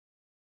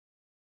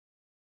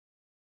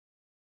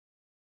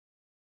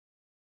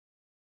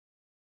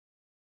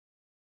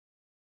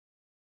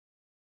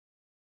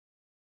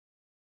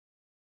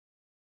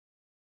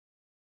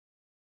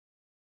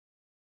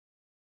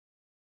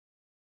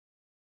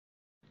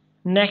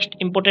Next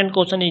important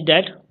question is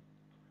that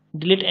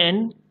delete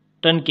and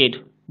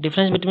truncate.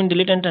 Difference between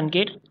delete and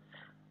truncate.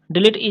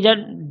 Delete is a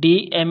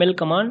DML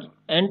command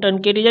and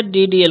truncate is a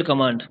DDL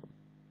command.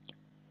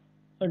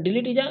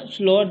 Delete is a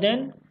slower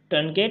than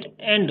truncate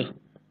and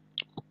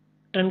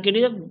truncate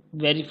is a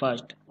very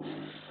fast.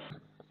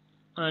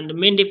 And the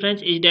main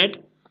difference is that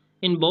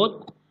in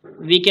both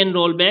we can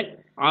roll back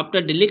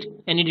after delete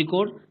any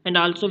record, and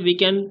also we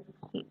can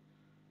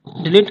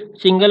delete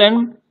single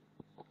and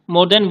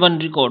more than one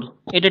record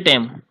at a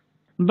time.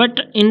 But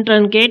in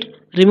truncate,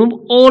 remove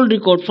all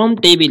record from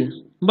table,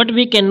 but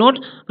we cannot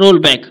roll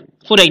back.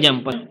 For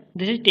example,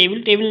 this is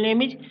table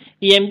name is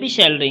EMP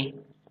salary.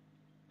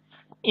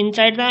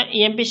 Inside the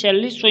EMP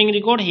salary showing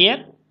record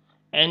here,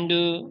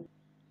 and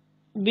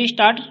we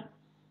start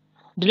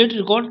delete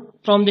record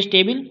from this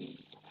table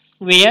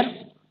where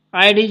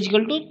id is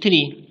equal to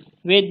 3,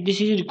 where this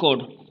is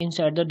record.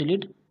 Inside the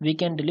delete we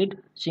can delete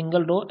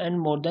single row and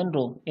more than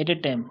row at a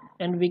time,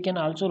 and we can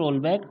also roll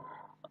back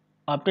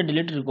after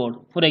delete record.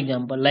 For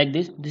example, like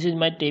this is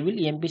my table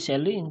EMP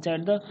salary.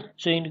 Inside the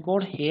showing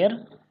record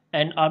here,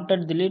 and after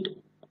delete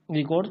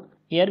record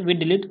here we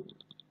delete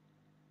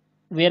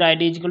where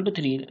id is equal to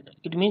 3,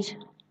 it means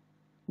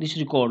this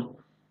record,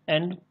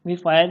 and we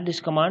fire this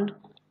command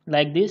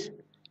like this,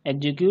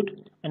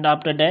 execute, and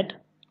after that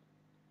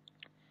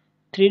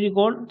 3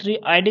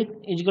 id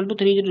is equal to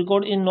 3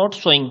 record is not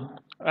showing,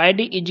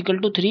 id is equal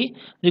to 3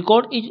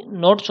 record is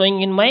not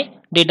showing in my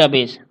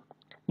database.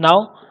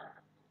 Now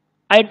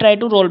I try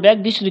to roll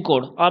back this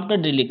record after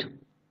delete,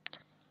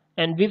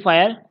 and we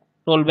fire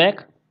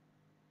rollback.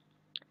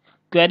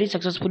 Query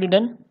successfully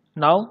done.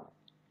 Now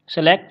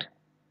select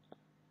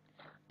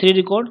 3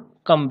 record,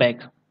 come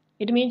back.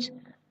 It means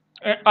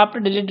after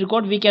delete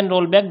record we can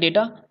roll back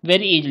data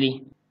very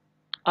easily.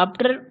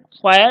 After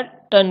fire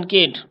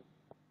truncate,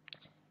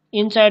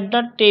 inside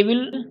the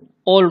table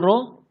all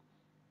row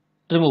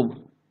remove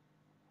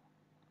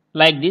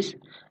like this,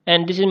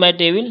 and this is my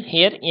table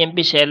here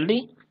EMP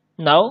salary.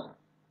 Now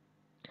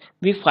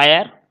we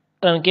fire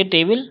truncate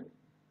table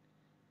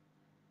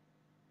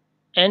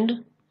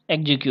and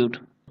execute.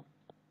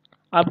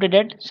 After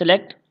that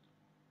select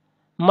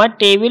my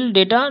table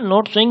data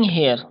not showing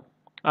here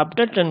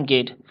after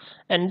truncate,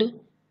 and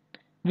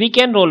we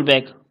can roll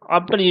back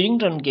after using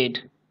truncate.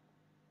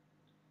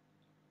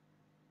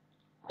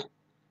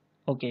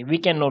 Okay, we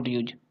cannot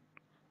use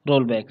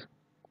rollback.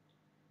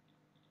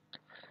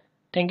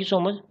 Thank you so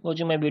much for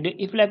watching my video.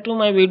 If you like to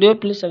my video,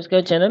 please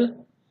subscribe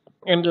channel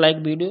and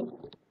like video.